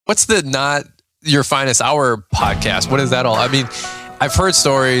what's the Not Your Finest Hour podcast? What is that all? I mean, I've heard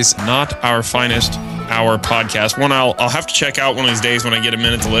stories. Not Our Finest Hour podcast. One I'll have to check out one of these days when I get a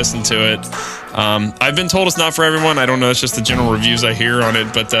minute to listen to it. I've been told it's not for everyone. I don't know. It's just the general reviews I hear on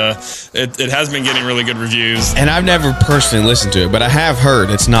it, but it has been getting really good reviews. And I've never personally listened to it, but I have heard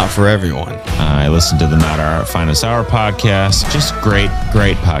it's not for everyone. I listened to the Not Our Finest Hour podcast. Just great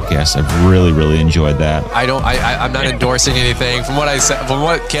podcast. I've really enjoyed that. I'm not endorsing anything. From what I said, from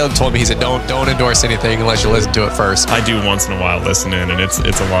what Caleb told me, he said don't endorse anything unless you listen to it first. I do once in a while listen in, and it's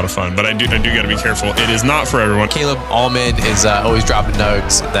a lot of fun. But I do got to be careful. It is not for everyone. Caleb Allman is always dropping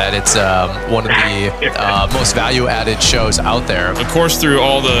notes that it's one of the most value-added shows out there. Of course, through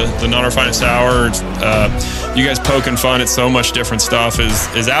all the Not Our Finest Hour, you guys poking fun at so much different stuff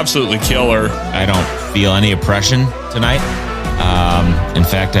is absolutely killer. I don't feel any oppression tonight. In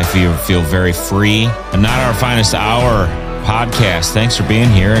fact, I feel very free. And Not Our Finest Hour podcast. Thanks for being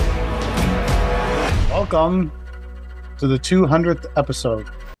here. Welcome to the 200th episode.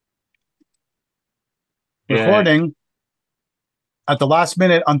 Recording at the last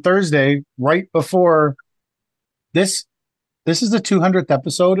minute on Thursday, right before this. This is the 200th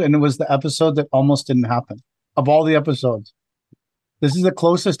episode, and it was the episode that almost didn't happen. Of all the episodes, this is the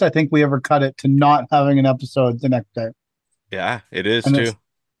closest I think we ever cut it to not having an episode the next day. Yeah, it is And too.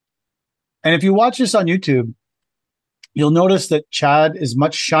 And if you watch this on YouTube, you'll notice that Chad is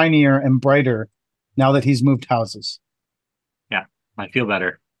much shinier and brighter now that he's moved houses. Yeah, I feel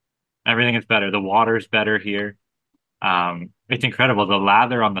better. Everything is better. The water's better here. It's incredible. The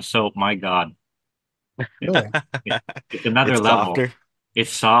lather on the soap, my God. Really? It's another It's level. softer. It's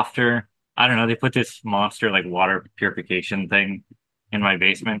softer. I don't know. They put this monster like water purification thing in my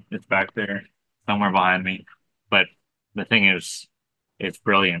basement. It's back there somewhere behind me. But the thing is, it's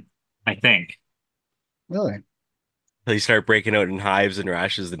brilliant, I think. Really? So you start breaking out in hives and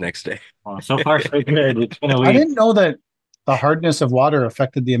rashes the next day. Well, so far, so good. It's been a I week. didn't know that the hardness of water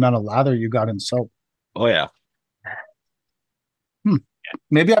affected the amount of lather you got in soap. Oh yeah.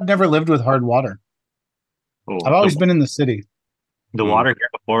 Maybe I've never lived with hard water. Oh, I've always been in the city. the water here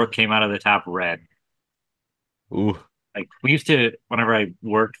before came out of the tap red. Ooh. Like we used to, whenever I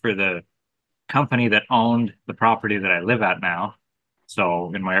worked for the company that owned the property that I live at now.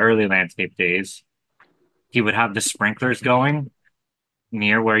 So in my early landscape days, he would have the sprinklers going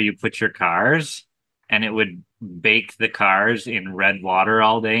near where you put your cars, and it would bake the cars in red water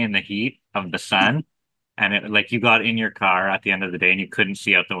all day in the heat of the sun. And it like you got in your car at the end of the day and you couldn't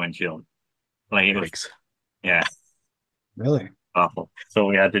see out the windshield. Like it was, Yikes. yeah, Really? awful. So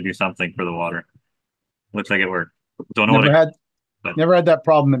we had to do something for the water. Looks like it worked. Don't know but- Never had that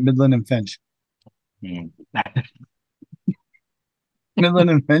problem at Midland and Finch. Hmm. Midland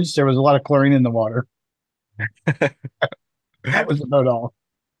and Finch, there was a lot of chlorine in the water. That was about all.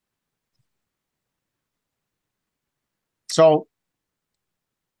 So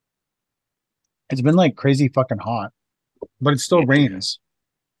it's been like crazy fucking hot, but it still rains.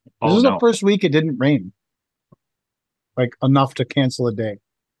 This Oh, is no. the first week it didn't rain. Like enough to cancel a day.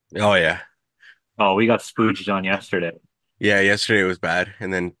 Oh yeah. Oh, we got spooged on yesterday. Yeah, yesterday it was bad.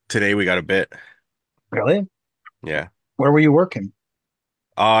 And then today we got a bit. Really? Yeah. Where were you working?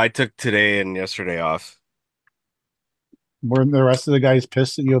 I took today and yesterday off. Were the rest of the guys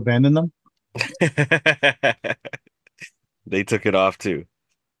pissed that you abandoned them? They took it off too.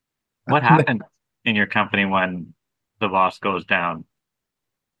 What happened in your company when the boss goes down?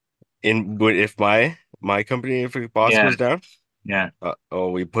 If my company, if the boss Yeah. goes down, Yeah.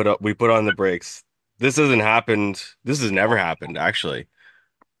 we put on the brakes. This hasn't happened. This has never happened, actually.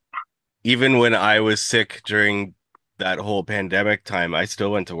 Even when I was sick during that whole pandemic time, I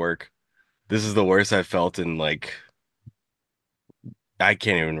still went to work. This is the worst I've felt in like, I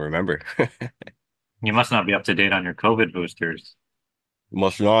can't even remember. You must not be up to date on your COVID boosters.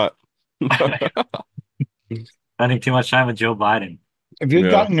 Must not. Spending too much time with Joe Biden. If you'd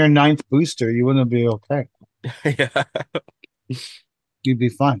Yeah. gotten your 9th booster, you wouldn't be okay. Yeah. You'd be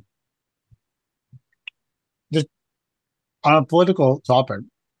fine. Just on a political topic,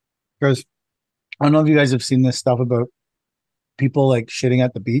 because I don't know if you guys have seen this stuff about people like shitting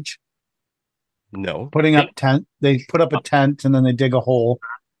at the beach, No. putting up tent. They put up a tent and then they dig a hole,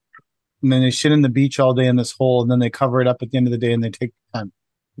 and then they shit in the beach all day in this hole, and then they cover it up at the end of the day and they take the tent.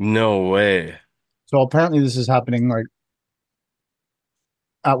 No way. So apparently this is happening like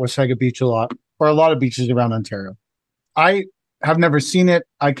at Wasaga Beach a lot, or a lot of beaches around Ontario. I have never seen it.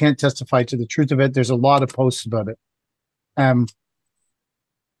 I can't testify to the truth of it. There's a lot of posts about it.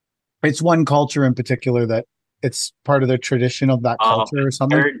 It's one culture in particular that it's part of the tradition of that culture or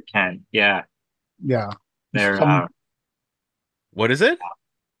something. Third Ken. Yeah. Yeah. They're Some- What is it?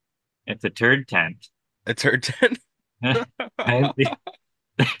 It's a turd tent. A turd tent.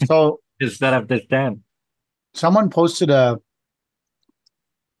 So To set up this tent. someone posted a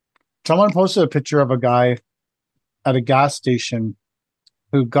picture of a guy at a gas station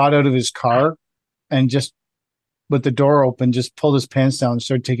who got out of his car and just with the door open, just pulled his pants down and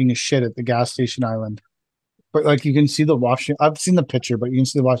started taking a shit at the gas station island. But like you can see the washroom. I've seen the picture, but you can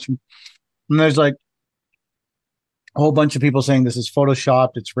see the washroom. And there's like a whole bunch of people saying this is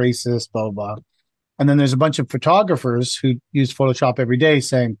photoshopped, it's racist, blah, blah, blah. And then there's a bunch of photographers who use Photoshop every day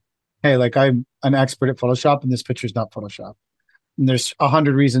saying, hey, like I'm an expert at Photoshop and this picture is not Photoshop. And there's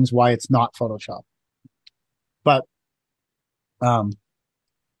 100 reasons why it's not Photoshop. But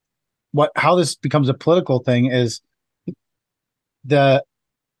how this becomes a political thing is I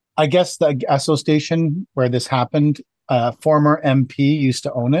guess the Esso station where this happened, former MP used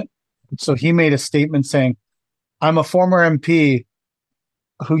to own it. So he made a statement saying, I'm a former MP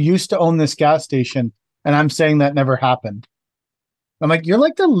who used to own this gas station, and I'm saying that never happened. I'm like, you're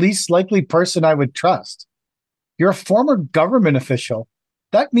like the least likely person I would trust. You're a former government official.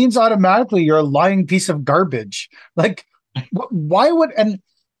 That means automatically you're a lying piece of garbage. Like, why would, and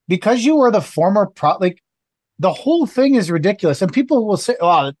because you were the former the whole thing is ridiculous. And people will say,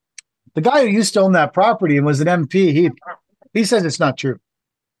 oh, the guy who used to own that property and was an MP, he says it's not true.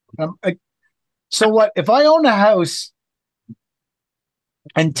 So what, if I own a house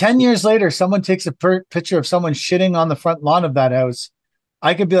and 10 years later, someone takes a picture of someone shitting on the front lawn of that house,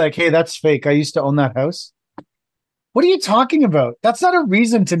 I could be like, hey, that's fake. I used to own that house. What are you talking about? That's not a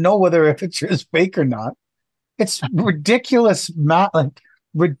reason to know whether a picture is fake or not. It's ridiculous,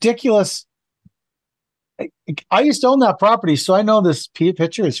 ridiculous. I used to own that property, so I know this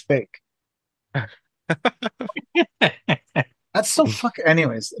picture is fake. That's so fucking.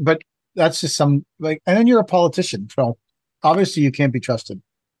 Anyways, but that's just some like, and then you're a politician, so obviously you can't be trusted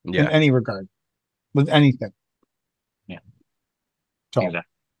in any regard with anything. Yeah. So,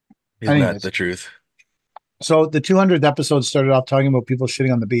 exactly. Isn't that the truth? So the 200th episode started off talking about people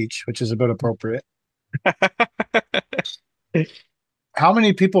shitting on the beach, which is a bit appropriate. How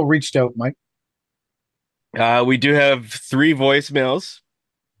many people reached out, Mike? We do have 3 voicemails.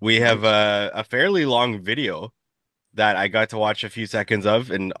 We have a fairly long video that I got to watch a few seconds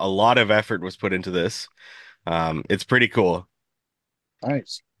of, and a lot of effort was put into this. It's pretty cool.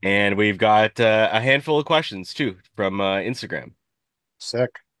 Nice. And we've got a handful of questions too from Instagram.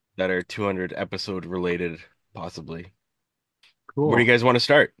 Sick. That are 200 episode related, possibly. Cool. Where do you guys want to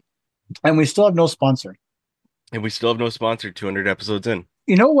start? And we still have no sponsor. And we still have no sponsor 200 episodes in.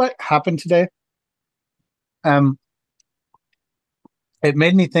 You know what happened today? It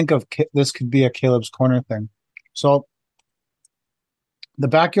made me think of this could be a Caleb's Corner thing. So the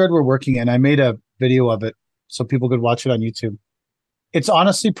backyard we're working in, I made a video of it so people could watch it on YouTube. It's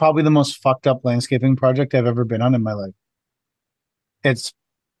honestly probably the most fucked up landscaping project I've ever been on in my life. It's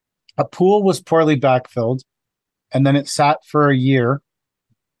a pool was poorly backfilled, and then it sat for a year,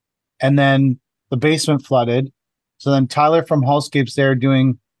 and then the basement flooded. So then Tyler from Hallscape's there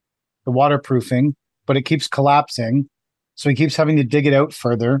doing the waterproofing, but it keeps collapsing. So he keeps having to dig it out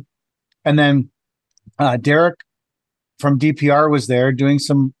further. And then Derek from DPR was there doing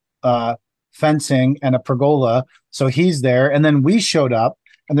some fencing and a pergola. So he's there. And then we showed up,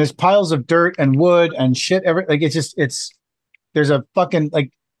 and there's piles of dirt and wood and shit. There's a fucking,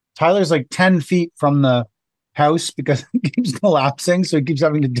 like, Tyler's like 10 feet from the house because it keeps collapsing. So he keeps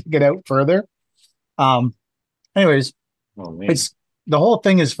having to dig it out further. Anyways, it's the whole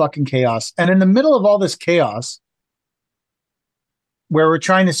thing is fucking chaos. And in the middle of all this chaos, where we're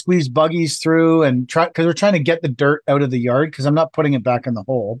trying to squeeze buggies through and because we're trying to get the dirt out of the yard, because I'm not putting it back in the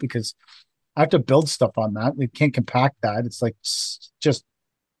hole because I have to build stuff on that. We can't compact that. It's like just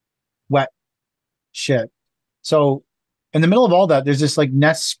wet shit. So in the middle of all that, there's this like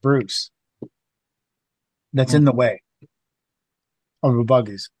nest spruce that's in the way of the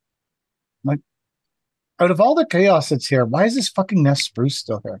buggies. Like, out of all the chaos that's here, why is this fucking nest spruce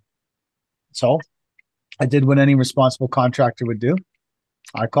still here? So I did what any responsible contractor would do.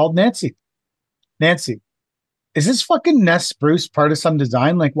 I called Nancy. Nancy, is this fucking nest spruce part of some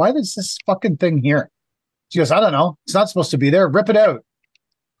design? Like, why is this fucking thing here? She goes, I don't know. It's not supposed to be there. Rip it out.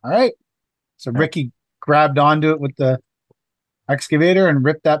 All right. So Ricky grabbed onto it with the excavator and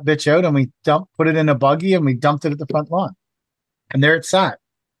ripped that bitch out, and we put it in a buggy, and we dumped it at the front lawn. And there it sat.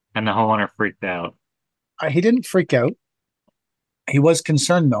 And the homeowner freaked out. He didn't freak out. He was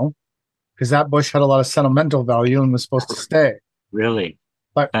concerned, though, because that bush had a lot of sentimental value and was supposed to stay. Really?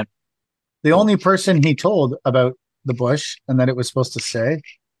 But the only person he told about the bush and that it was supposed to stay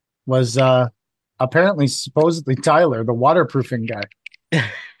was apparently, supposedly, Tyler, the waterproofing guy.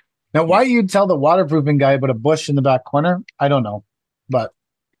 Now, why you'd tell the waterproofing guy about a bush in the back corner, I don't know. But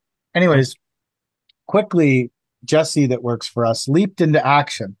anyways, quickly, Jesse that works for us leaped into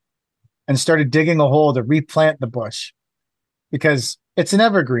action and started digging a hole to replant the bush because it's an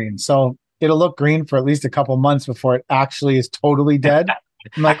evergreen. So it'll look green for at least a couple months before it actually is totally dead.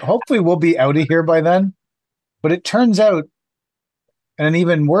 I'm like, hopefully we'll be out of here by then. But it turns out, in an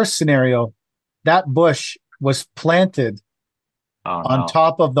even worse scenario, that bush was planted on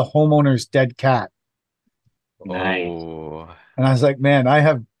top of the homeowner's dead cat. Nice. Oh, And I was like, man,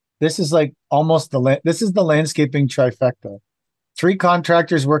 this is like almost this is the landscaping trifecta. 3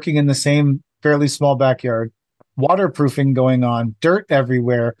 contractors working in the same fairly small backyard, waterproofing going on, dirt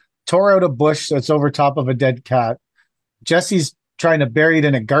everywhere, tore out a bush that's over top of a dead cat. Jesse's trying to bury it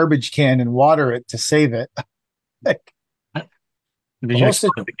in a garbage can and water it to save it. Like, Did you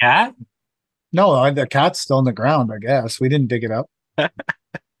explode the cat? no, the cat's still in the ground, I guess. We didn't dig it up.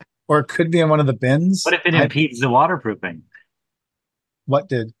 Or it could be in one of the bins. What if it impedes the waterproofing? What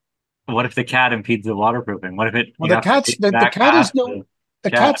did? What if the cat impedes the waterproofing? What if it? Well, the cat is the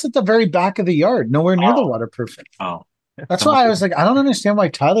cat's at the very back of the yard, nowhere near the waterproofing. Oh, that's why I was like, I don't understand why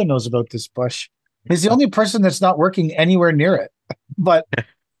Tyler knows about this bush. He's the only person that's not working anywhere near it. But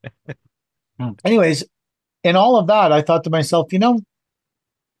anyways, in all of that, I thought to myself,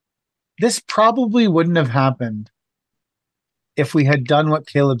 this probably wouldn't have happened if we had done what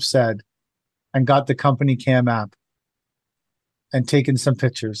Caleb said and got the company cam app and taken some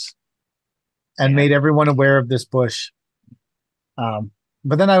pictures and made everyone aware of this bush.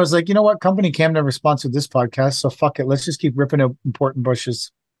 But then I was like, you know what? Company cam never sponsored this podcast, so fuck it. Let's just keep ripping out important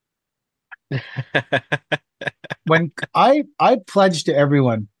bushes. When I pledge to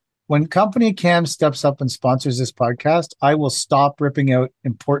everyone, when Company Cam steps up and sponsors this podcast, I will stop ripping out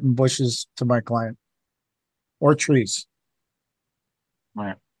important bushes to my client or trees.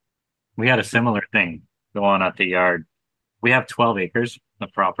 Right. We had a similar thing go on at the yard. We have 12 acres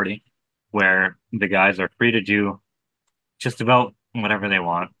of property where the guys are free to do just about whatever they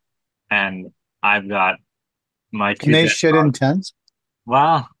want. And I've got my two. Can they shit in tents?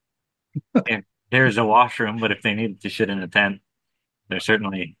 Well, if there's a washroom, but if they needed to shit in a tent, they're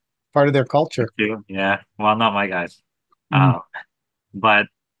certainly part of their culture. Yeah. Well, not my guys. But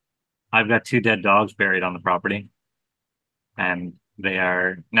I've got 2 dead dogs buried on the property, and they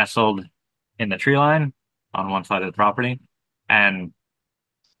are nestled in the tree line on one side of the property. And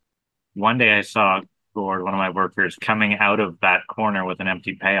one day I saw Gord, one of my workers, coming out of that corner with an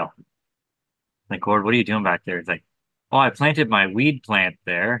empty pail. Like, Gord, what are you doing back there? It's like, oh, I planted my weed plant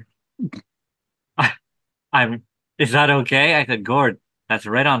there. Is that okay? I said, Gord, that's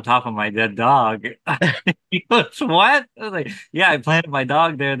right on top of my dead dog. He goes, what? I was like, yeah, I planted my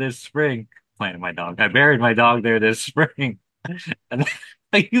dog there this spring. I buried my dog there this spring. And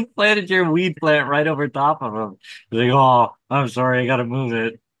like, you planted your weed plant right over top of him. He's like, oh, I'm sorry, I gotta move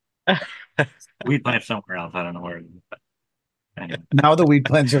it. Weed plant somewhere else. I don't know where it is. Anyway. Now the weed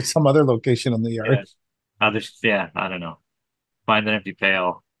plants are at some other location in the yard. Yeah, I don't know. Find an empty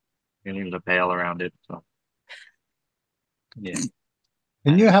pail. You leave the pail around it. So yeah.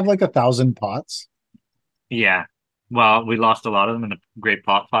 Didn't you have like 1,000 pots? Yeah. Well, we lost a lot of them in the Great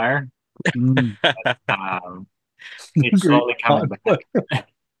Pot Fire. It's slowly coming back.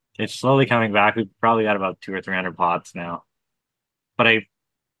 It's slowly coming back. We've probably got about 200 or 300 pots now. But I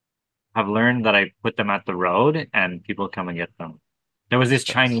have learned that I put them at the road and people come and get them. There was this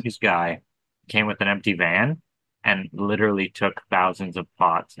Chinese guy came with an empty van and literally took thousands of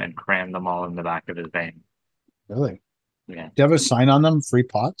pots and crammed them all in the back of his van. Really? Yeah. Do you have a sign on them? Free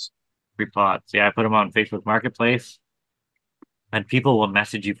pots? Free pots. Yeah, I put them on Facebook Marketplace. And people will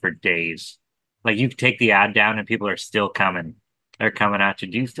message you for days. Like, you take the ad down and people are still coming. They're coming at you.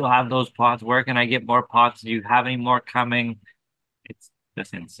 Do you still have those pots? Where can I get more pots? Do you have any more coming? It's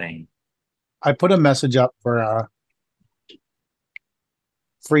just insane. I put a message up for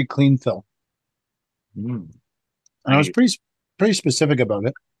free clean fill. And I was pretty specific about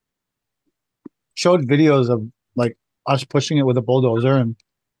it. Showed videos of like us pushing it with a bulldozer and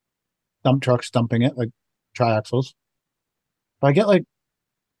dump trucks dumping it like triaxles. But I get like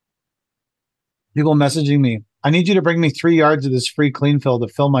people messaging me, I need you to bring me 3 yards of this free clean fill to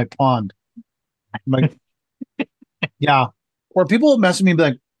fill my pond. I'm like, yeah. Or people will message me and be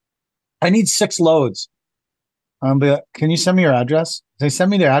like, I need 6 loads. I'll be like, can you send me your address? They send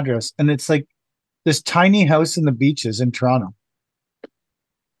me their address, and it's like this tiny house in the beaches in Toronto.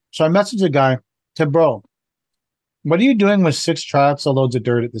 So I messaged a guy, said, bro, what are you doing with 6 triaxle loads of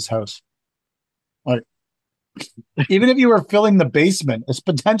dirt at this house? Like, even if you were filling the basement, it's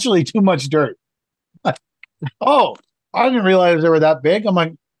potentially too much dirt. Oh, I didn't realize they were that big. I'm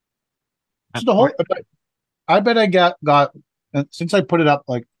like, So the whole, I bet I got since I put it up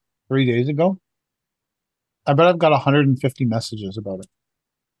like 3 days ago. I bet I've got 150 messages about it.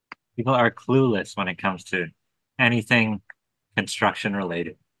 People are clueless when it comes to anything construction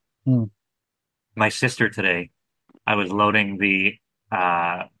related. Hmm. My sister today, I was loading the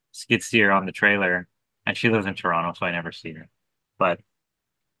skid steer on the trailer, and she lives in Toronto, so I never see her. But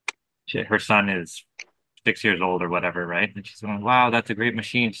her son is 6 years old or whatever, right? And she's going, "Wow, that's a great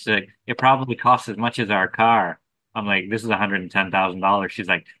machine." She's like, "It probably costs as much as our car." I'm like, "This is $110,000." She's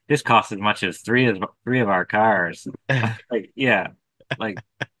like, "This costs as much as three of our cars." Like, yeah, like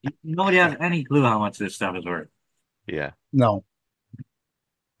nobody has any clue how much this stuff is worth. Yeah. No,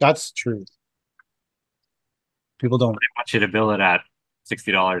 that's true. People don't. They want you to bill it at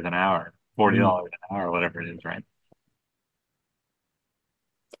 $60 an hour, $40 an hour, whatever it is, right?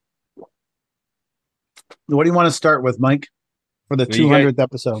 What do you want to start with, Mike, for the Well, you guys, 200th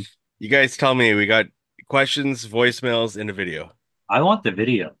episode? you guys tell me. We got questions, voicemails, and a video. I want the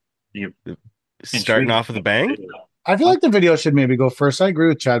video. You Starting off with a bang. I feel like the video should maybe go first. I agree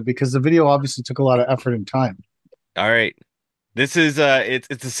with Chad because the video obviously took a lot of effort and time. All right. This is it's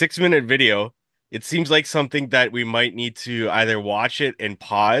a 6-minute video. It seems like something that we might need to either watch it and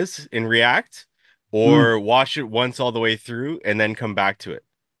pause and react, or watch it once all the way through and then come back to it.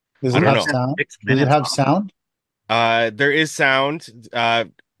 Does I it don't have know. sound? 6 Does it minutes have long. sound? There is sound.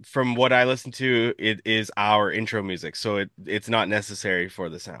 From what I listen to, it is our intro music, so it's not necessary for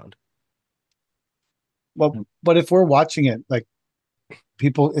the sound. Well, but if we're watching it, like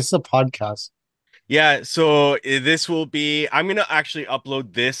people, it's a podcast. Yeah, so this will be, I'm gonna actually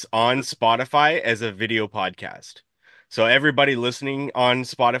upload this on Spotify as a video podcast. So everybody listening on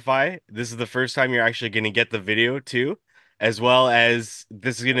Spotify, this is the first time you're actually gonna get the video too, as well as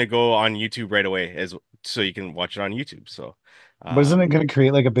this is gonna go on YouTube right away, as so you can watch it on YouTube. So, But isn't it going to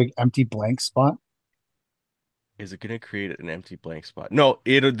create like a big empty blank spot? is it gonna create an empty blank spot? No,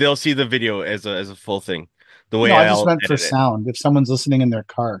 they'll see the video as a full thing. The way No, I just I'll meant for edit it. sound. If someone's listening in their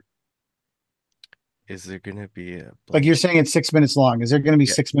car, Is there gonna be a like blank? you're saying, it's 6 minutes long. Is there going to be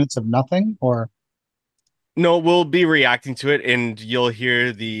Yeah. 6 minutes of nothing, or No, we'll be reacting to it, and you'll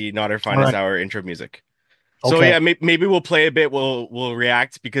hear the Not Our Finest right. Hour intro music. So Okay. yeah, maybe we'll play a bit. We'll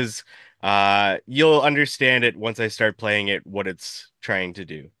react because you'll understand it once I start playing it, what it's trying to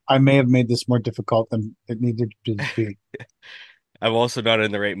do. I may have made this more difficult than it needed to be. I'm also not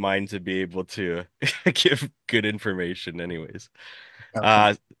in the right mind to be able to give good information, anyways.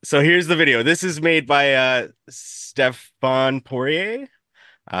 Okay. So here's the video. This is made by Stefan Poirier.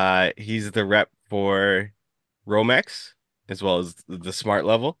 He's the rep for Romex as well as the Smart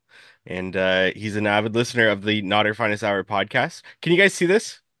Level, and he's an avid listener of the Not Our Finest Hour podcast. Can you guys see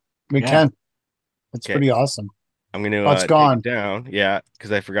this? We Yeah. can. It's Okay. pretty awesome. I'm going to Oh, it's take gone. it down. Yeah,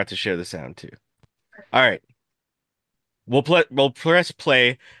 because I forgot to share the sound too. All right. We'll press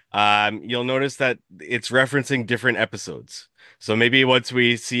play. You'll notice that it's referencing different episodes. So maybe once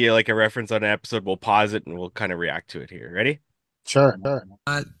we see like a reference on an episode, we'll pause it and we'll kind of react to it here. Ready? Sure.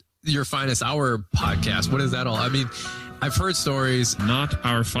 Your Finest Hour podcast. What is that all? I mean, I've heard stories. Not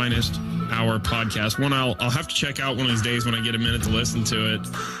Our Finest Hour podcast. One I'll have to check out one of these days when I get a minute to listen to it.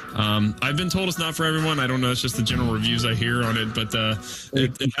 I've been told it's not for everyone. I don't know. It's just the general reviews I hear on it, but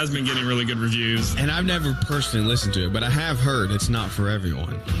it has been getting really good reviews. And I've never personally listened to it, but I have heard it's not for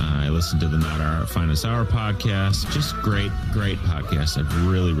everyone. I listened to the Not Our Finest Hour podcast. Just great podcast. I've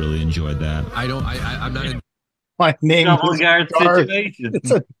really enjoyed that. I'm not in. My name Double is guard Garth. situation.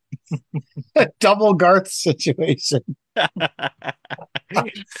 It's a double Garth situation.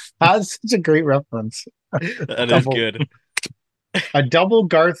 That's such a great reference. That is Double. good. A double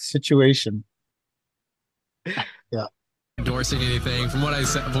Garth situation. Endorsing anything. From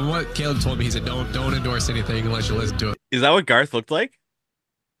what Caleb told me, he said don't endorse anything unless you listen to it. Is that what Garth looked like?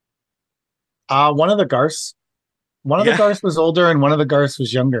 One of the Garths. One of the Yeah. Garths was older and one of the Garths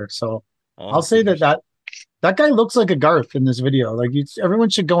was younger. So Oh, I'll say that guy looks like a Garth in this video. Like everyone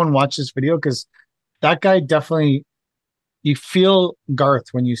should go and watch this video because that guy definitely, you feel Garth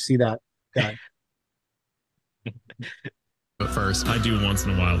when you see that guy. But first, I do once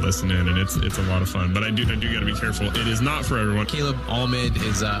in a while listen in, and it's a lot of fun. But I do got to be careful. It is not for everyone. Caleb Almond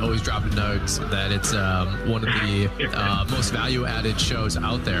is always dropping notes that it's one of the most value-added shows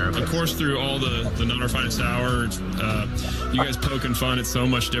out there. Of course, through all the Not Our Finest Hour, you guys poking fun at so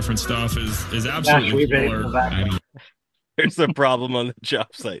much different stuff is absolutely killer. There's a problem on the job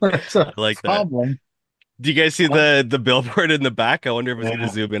site. That's I a like that. problem. Do you guys see the billboard in the back? I wonder if it's going to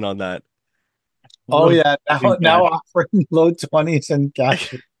zoom in on that. Oh yeah, now offering low 20s and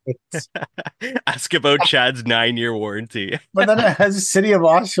cash. It's- Ask about Chad's 9-year warranty. but then it has city of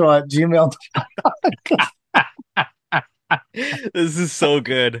Oshawa at Gmail. This is so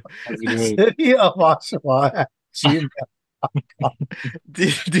good. That's great. City of Oshawa at Gmail.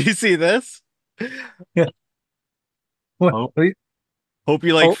 Do you see this? What, Oh. what do you- Hope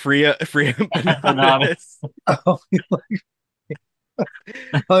you like Oh. free bananas. oh,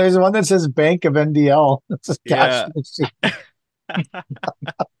 there's one that says Bank of NDL. It's a cash Yeah. machine.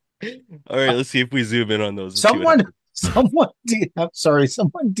 All right, let's see if we zoom in on those. and see what Someone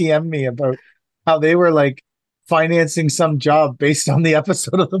someone DM me about how they were like financing some job based on the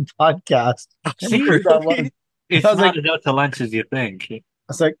episode of the podcast. See, That one. it's I was not like- as out to lunch as you think. I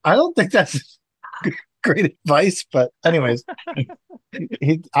was like, I don't think that's great advice, but anyways,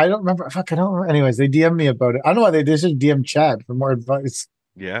 I don't remember. Fuck, I don't remember. Anyways, they DM me about it. I don't know why they should DM Chad for more advice.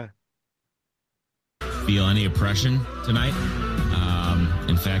 Yeah. Feel any oppression tonight?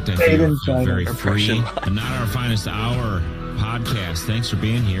 In fact, I Made in feel China. very free. Oppression. And not our finest hour podcast. Thanks for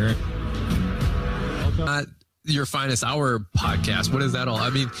being here. Not your finest hour podcast. What is that all? I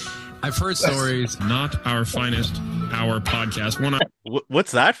mean, I've heard stories. Not our finest hour podcast.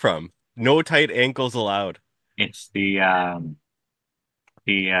 What's that from? No tight ankles allowed. It's the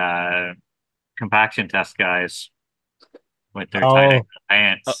compaction test guys with their Oh. tight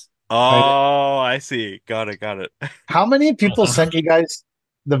pants. Oh, I see. Got it. How many people sent you guys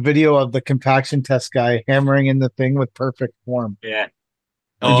the video of the compaction test guy hammering in the thing with perfect form? Yeah.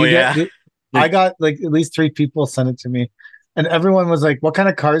 Oh, yeah. I got like at least 3 people sent it to me, and everyone was like, "What kind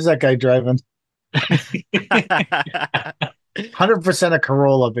of car is that guy driving?" 100% a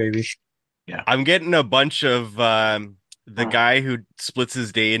Corolla, baby. I'm getting a bunch of the guy who splits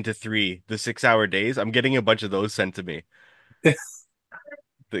his day into 3, the 6-hour days. I'm getting a bunch of those sent to me.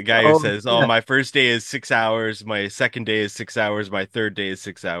 The guy who says, "Oh, yeah. my first day is 6 hours, my second day is 6 hours, my third day is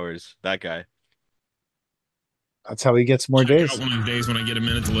 6 hours." That guy. That's how he gets more days. Out one of these days when I get a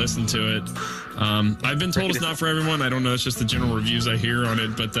minute to listen to it. I've been told it's not for everyone. I don't know. It's just the general reviews I hear on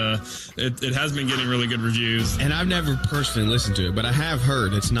it, but it has been getting really good reviews. And I've never personally listened to it, but I have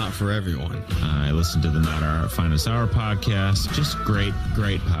heard it's not for everyone. I listened to the Not Our Finest Hour podcast. Just great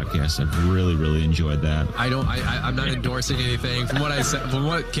podcast. I've really enjoyed that. I'm not endorsing anything. From what I said, from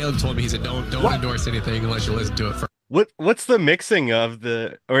what Caleb told me, he said don't endorse anything unless you listen to it first. What's the mixing of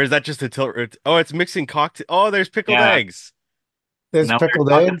the, or is that just a tilt? Oh, it's mixing cocktail. Oh, there's pickled Yeah. eggs. There's Now we're pickled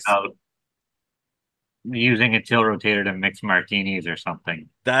talking eggs. about using a till rotator to mix martinis or something.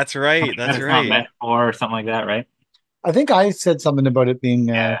 That's right. That's It's not right. meant for or something like that, right? I think I said something about it being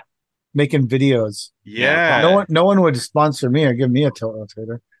Yeah. making videos. Yeah. No one would sponsor me or give me a tilt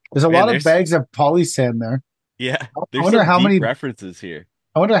rotator. There's a Man, lot of there's- bags of polysand there. Yeah. I There's wonder some how deep many- references here.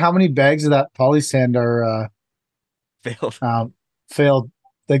 I wonder how many bags of that polysand are Failed. failed,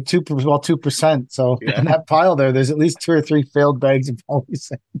 like 2%. So Yeah. in that pile there's at least 2 or 3 failed bags of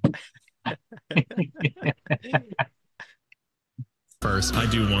polysand. First. I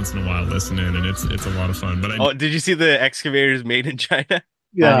do once in a while listen in, and it's a lot of fun. But Oh, did you see the excavators made in China?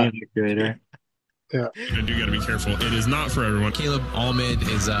 Yeah. Creator. I do got to be careful. It is not for everyone. Caleb Allman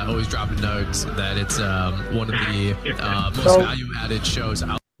is always dropping notes that it's one of the most So- value-added shows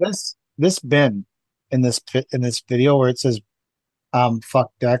out. This bin in this video where it says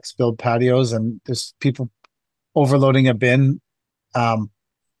fuck decks, build patios, and there's people overloading a bin.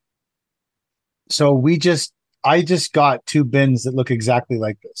 So I just got 2 bins that look exactly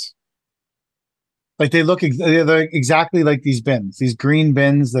like this. Like they're exactly like these bins, these green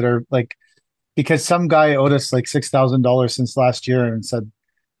bins that are like, because some guy owed us like $6,000 since last year and said,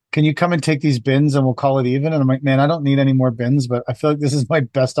 "Can you come and take these bins and we'll call it even?" And I'm like, man, I don't need any more bins, but I feel like this is my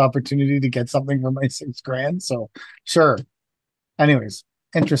best opportunity to get something for my $6,000. So sure. Anyways,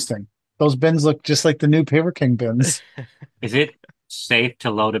 interesting. Those bins look just like the new Paper King bins. Is it safe to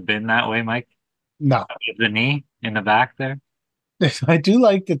load a bin that way, Mike? No, With the knee in the back there? I do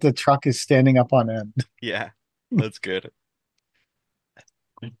like that the truck is standing up on end. Yeah. That's good.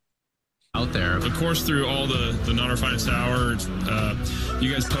 Out there. Of course, through all the Not Our Finest Hour,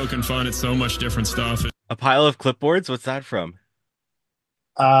 you guys poking fun at so much different stuff. A pile of clipboards? What's that from?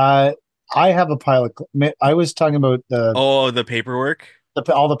 I have a pile of. I was talking about The paperwork?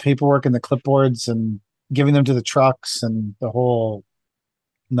 all the paperwork and the clipboards and giving them to the trucks and the whole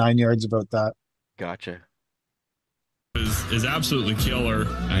 9 yards about that. Gotcha. Is absolutely killer.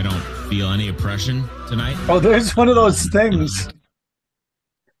 I don't feel any oppression tonight. Oh, there's one of those things.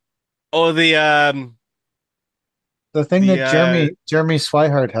 Oh, the thing The, that Jeremy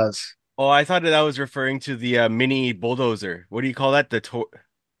Swihart has. Oh, I thought that was referring to the mini bulldozer. What do you call that? The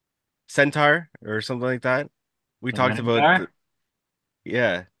Centaur or something like that? We The talked about Minotaur?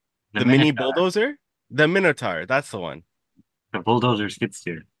 yeah. The mini Minotaur. bulldozer? The Minotaur. That's the one. The bulldozer skid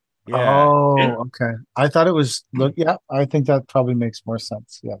steer. Yeah. Oh, okay. I thought it was. Look, yeah, I think that probably makes more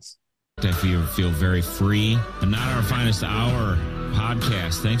sense. Yes. I feel very free. And not our finest hour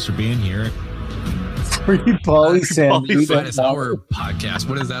podcast. Thanks for being here. Free Polly Sam. Polly Finest Hour podcast.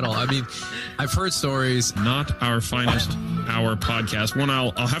 What is that all? I mean, I've heard stories. Not our finest hour podcast. One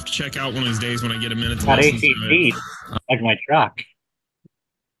I'll have to check out one of these days when I get a minute to Got listen AC to it. seats like my truck.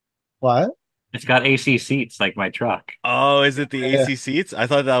 What? It's got AC seats like my truck. Oh, is it the Yeah. AC seats? I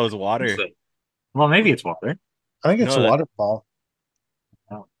thought that was water. Well, maybe it's water. I think it's No, a that- waterfall.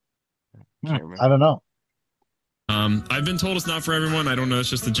 Can't remember. I don't know. I've been told it's not for everyone. I don't know. It's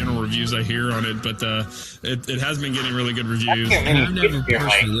just the general reviews I hear on it, but it has been getting really good reviews. And I've never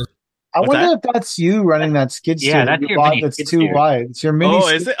personally listened. I What's wonder if that's you running that skid steer Yeah, that that's you your bought mini that's skid too steer. wide. It's your mini Oh,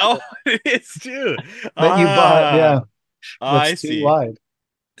 skid is it? Oh, it's too. that you bought. Yeah, I that's too see. wide.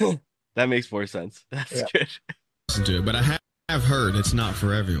 That makes more sense. That's Yeah. good. Listen to it, but I have heard it's not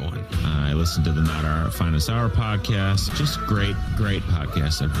for everyone. I listened to the Not Our Finest Hour podcast. Just great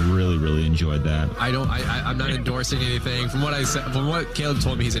podcast. I've really enjoyed that. I'm not endorsing anything. From what I said, from what Caleb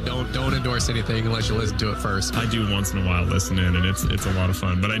told me, he said don't endorse anything unless you listen to it first. I do once in a while listen in, and it's a lot of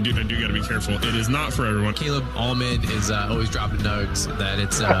fun. But I do got to be careful. It is not for everyone. Caleb Allman is always dropping notes that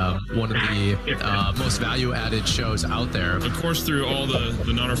it's one of the most value-added shows out there. Of course, through all the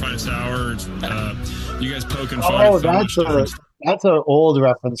Not Our Finest Hour, you guys poking fun. Oh, at so much different that's an old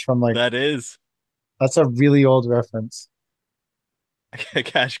reference from like. That is That's a really old reference.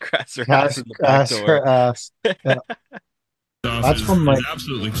 cash crasser Cash in the back door. for ass. stuff. That's is, from, like- is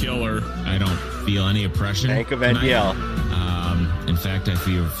absolutely killer. I don't feel any oppression. Bank of tonight. NDL. In fact, I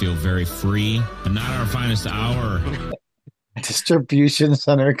feel very free. And not our finest hour. Distribution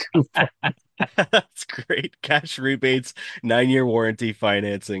center coupon. That's great. Cash rebates, 9-year warranty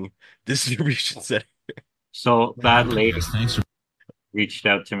financing, distribution center. So that lady Yes, thanks for reached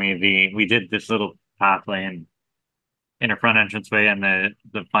out to me. We did this little pathway in her front entranceway, and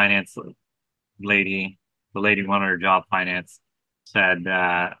the finance lady, the lady who wanted her job finance, said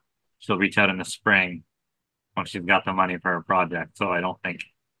she'll reach out in the spring when she's got the money for her project. So I don't think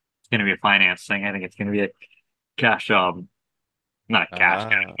it's going to be a finance thing. I think it's going to be a cash job, not a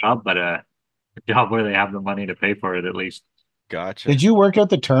cash job, but a job where they have the money to pay for it at least. Gotcha. Did you work out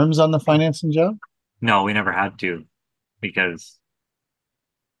the terms on the financing job? No, we never had to, because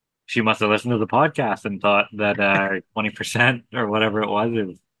she must have listened to the podcast and thought that 20% or whatever it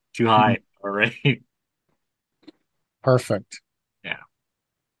was too high already. Perfect.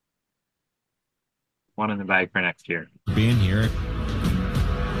 One in the bag for next year. being here.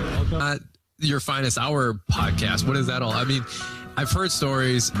 Your Finest Hour podcast. What is that all? I mean, I've heard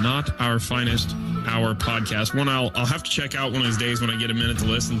stories. Not our finest hour podcast. One I'll have to check out one of these days when I get a minute to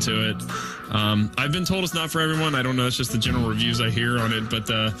listen to it. I've been told it's not for everyone. I don't know. It's just the general reviews I hear on it, but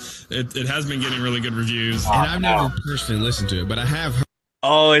it has been getting really good reviews. And I've never personally listened to it, but I have heard.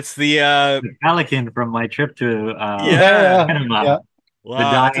 Oh, it's the The Pelican from my trip to Yeah. Panama. Yeah. wow,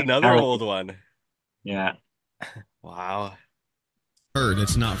 dying that's another pelican. old one. Yeah. Wow. Heard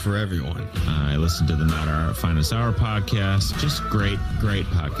it's not for everyone. I listened to the Not Our Finest Hour podcast. Just great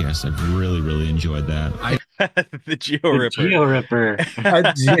podcast. I've really enjoyed that. The Geo The Ripper. Geo Ripper.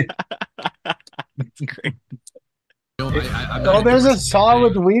 That's great. I'm not Oh, there's a endorsing saw anything.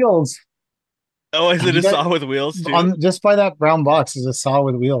 with wheels. Oh, is it You a got- saw with wheels too? Just by that brown box is a saw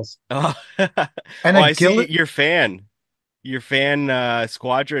with wheels. Oh, And oh a I see gillet- your fan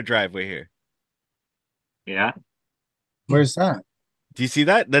Squadra driveway here. Yeah. Where's that? Do you see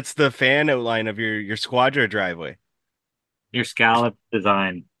that? That's the fan outline of your Squadra driveway. Your scallop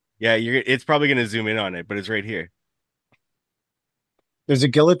design. Yeah, it's probably gonna zoom in on it, but it's right here. There's a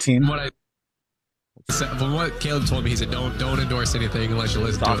guillotine. From what Caleb told me, he said don't endorse anything unless you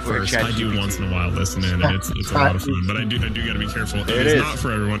listen to it Software first. check. I do once in a while listen in, and it's a lot of fun. But I do got to be careful. There It it is is. not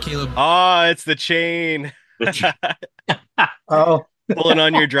for everyone. Caleb, Oh, it's the chain Oh, pulling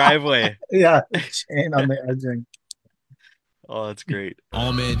on your driveway. yeah. Chain on the edging. Oh, that's great.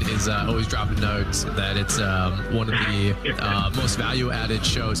 Allman is always dropping notes that it's one of the most value-added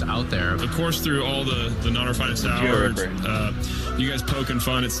shows out there. Of course, through all the Not Our Finest Geo Hour, Ripper. you guys poking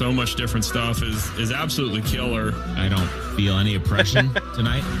fun at so much different stuff is absolutely killer. I don't feel any oppression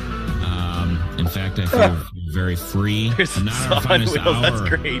tonight. In fact, I feel very free. There's And a not saw our finest on wheels. That's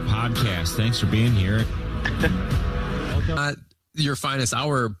hour great. podcast. Thanks for being here. Your Finest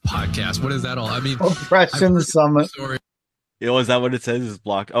Hour podcast. What is that all? I mean, Oppression Summit. story. Oh, is that what it says? Is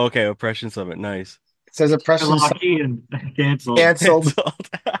blocked. Okay, Oppression Summit. Nice. It says Oppression Summit Lucky and canceled. canceled.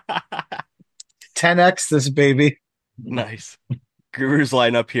 10x this baby. Nice. Guru's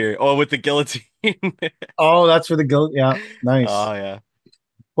line up here. Oh, with the guillotine. Oh, that's for the guilt. Yeah, nice. Oh yeah.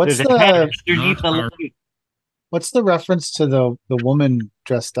 What's There's a head the underneath the light. what's the reference to the woman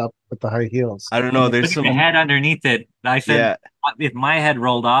dressed up with the high heels? I don't know. There's Look at some. the head underneath it. I said, Yeah. if my head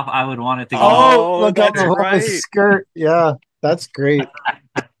rolled off, I would want it to go. Oh, Oh, look up that's the woman's right. skirt. Yeah, that's great.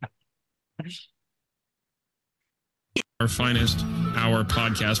 Our finest hour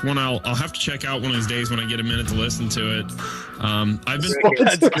podcast. One I'll have to check out one of these days when I get a minute to listen to it. I've been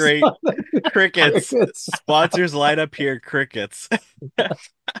That's great. Crickets. Sponsors line up here. Crickets.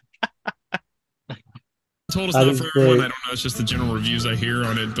 told it's That not is for everyone. great. I don't know. It's just the general reviews I hear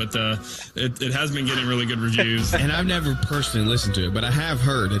on it, but it has been getting really good reviews. And I've never personally listened to it, but I have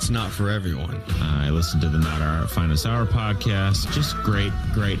heard it's not for everyone. I listened to the Not Our Finest Hour podcast. Just great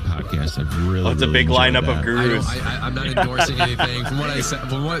podcast. I've really, It's a really big enjoyed lineup of that. gurus. I'm not endorsing anything. From what I said,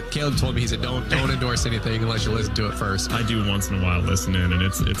 from what Caleb told me, he said don't endorse anything unless you listen to it first. I do once in a while listen in, and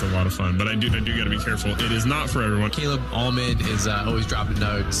it's a lot of fun. But I do got to be careful. It is not for everyone. Caleb Allman is always dropping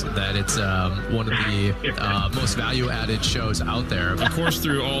notes that it's one of the most value-added shows out there. Of course,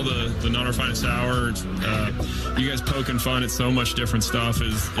 through all the Not Our Finest Hour, you guys poking fun at so much different stuff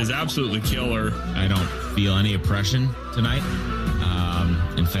is absolutely killer. I don't feel any oppression tonight.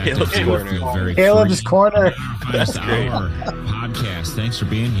 In fact, Caleb's I feel Corner. very Caleb's free. Corner. Finest Hour podcast. Thanks for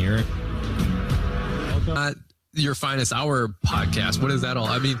being here. Your Finest Hour podcast. What is that all?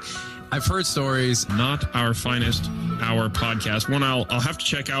 I mean, I've heard stories. Not Our Finest Hour podcast. One I'll have to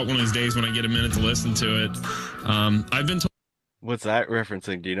check out one of these days when I get a minute to listen to it. I've been What's that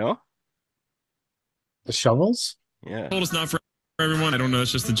referencing? Do you know? The shovels? Yeah. told it's not for everyone. I don't know.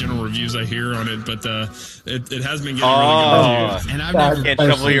 It's just the general reviews I hear on it, but it has been getting really good reviews. And I've That- never Can't I've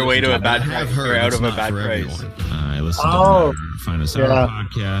shovel your way to a listened bad it, but I have price or heard out it's of a not bad for price. everyone. I listened Oh, to the Finest yeah. Hour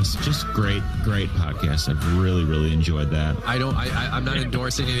podcast. Just great podcast. I've really enjoyed that. I'm not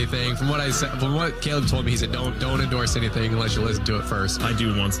endorsing anything. From what I said, from what Caleb told me, he said don't endorse anything unless you listen to it first. I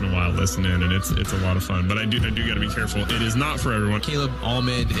do once in a while listen in, and it's a lot of fun. But I do got to be careful. It is not for everyone. Caleb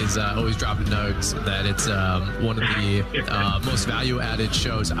Allman is always dropping notes that it's one of the most value-added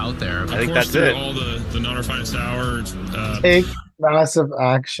shows out there. I think Of course, that's through it. all the Not Our Finest Hour. Take massive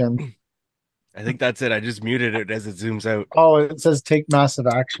action. I think that's it. I just muted it as it zooms out. Oh, it says take massive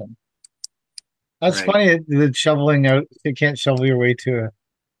action. That's Right. funny. The shoveling out. You can't shovel your way to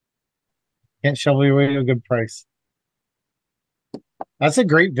a good price. That's a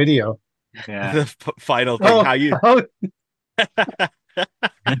great video. Yeah. The final thing. Oh,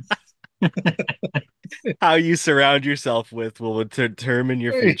 How you surround yourself with will determine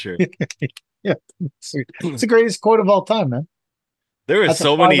your future. yeah, it's the greatest quote of all time, man. There were That's a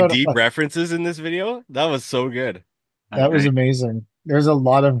so 5 many out of deep 5. references in this video. That was so good. That was Right. amazing. There's a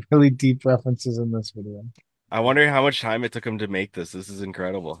lot of really deep references in this video. I wonder how much time it took him to make this. This is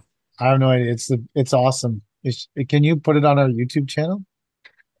incredible. I have no idea. It's awesome. Can you put it on our YouTube channel?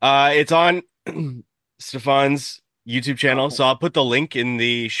 It's on Stefan's YouTube channel, so I'll put the link in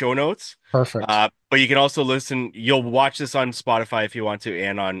the show notes. Perfect. But you can also listen. You'll watch this on Spotify if you want to,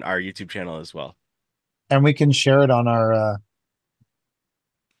 and on our YouTube channel as well. And we can share it on our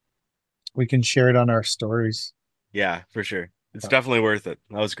stories. Yeah, for sure. It's definitely worth it.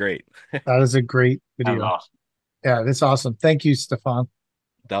 That was great. That is a great That was video. awesome. Yeah, that's awesome. Thank you, Stefan.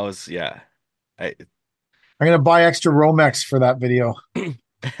 That was yeah. I'm gonna buy extra Romex for that video.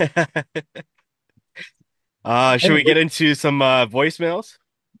 Should we get into some voicemails?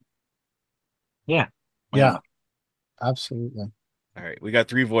 Yeah. Yeah, absolutely. All right, we got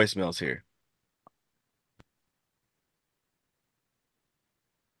 3 voicemails here.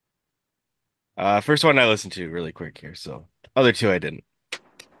 First one I listened to really quick here, so other 2 I didn't.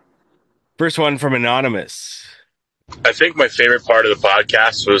 First one from Anonymous. I think my favorite part of the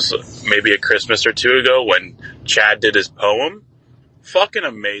podcast was maybe a Christmas or 2 ago when Chad did his poem. Fucking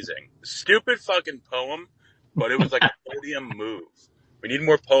amazing. Stupid fucking poem, but it was like a podium move. We need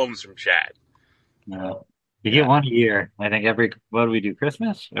more poems from Chad. No. You get one a year. I think what do we do?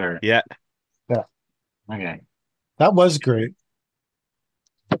 Christmas or Yeah, okay. That was great.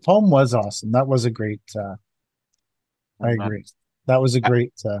 The poem was awesome. That was a great. I agree. That was a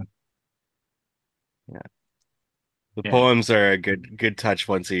great. the Yeah. poems are a good touch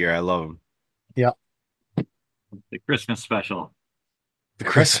once a year. I love them. The Christmas special. The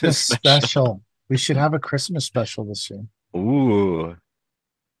Christmas special. We should have a Christmas special this year. Ooh,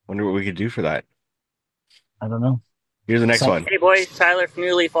 wonder what we could do for that. I don't know. Here's the next one. Hey boys, Tyler from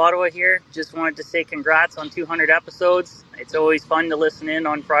New Leaf, Ottawa here. Just wanted to say congrats on 200 episodes. It's always fun to listen in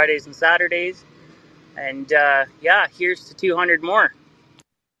on Fridays and Saturdays. And yeah, here's to 200 more.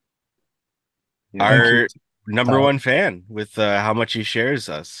 Our number one fan with how much he shares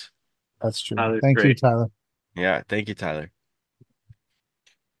us. That's true. Tyler's Thank you, great. Tyler. Yeah, thank you, Tyler.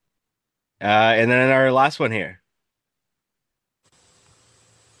 And then our last one here.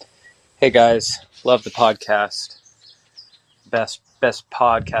 Hey guys, love the podcast. Best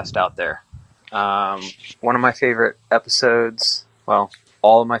podcast out there. One of my favorite episodes, well,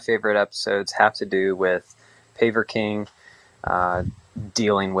 all of my favorite episodes have to do with Paver King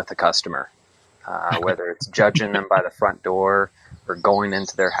dealing with a customer, whether it's judging them by the front door or going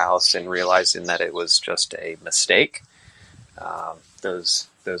into their house and realizing that it was just a mistake. Those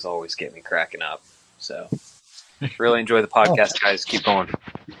always get me cracking up. So really enjoy the podcast, guys. Keep going.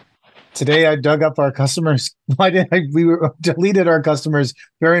 Today I dug up our customers. Why did we deleted our customers'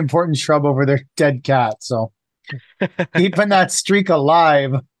 very important shrub over their dead cat. So keeping that streak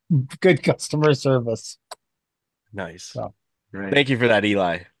alive. Good customer service. Nice. So, Right. Thank you for that,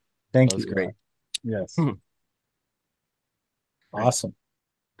 Eli. thank That was you. great. Yes. Awesome.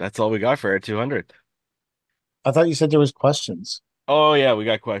 That's all we got for our 200th. I thought you said there was questions. Oh yeah, we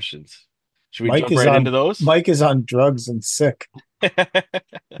got questions. Should we Mike jump is right on- into those? Mike is on drugs and sick. I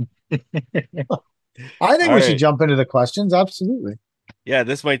think All we right. should jump into the questions. Absolutely. Yeah,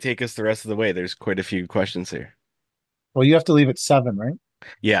 this might take us the rest of the way. There's quite a few questions here. Well, you have to leave at 7, right?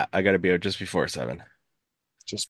 Yeah, I got to be out just before 7.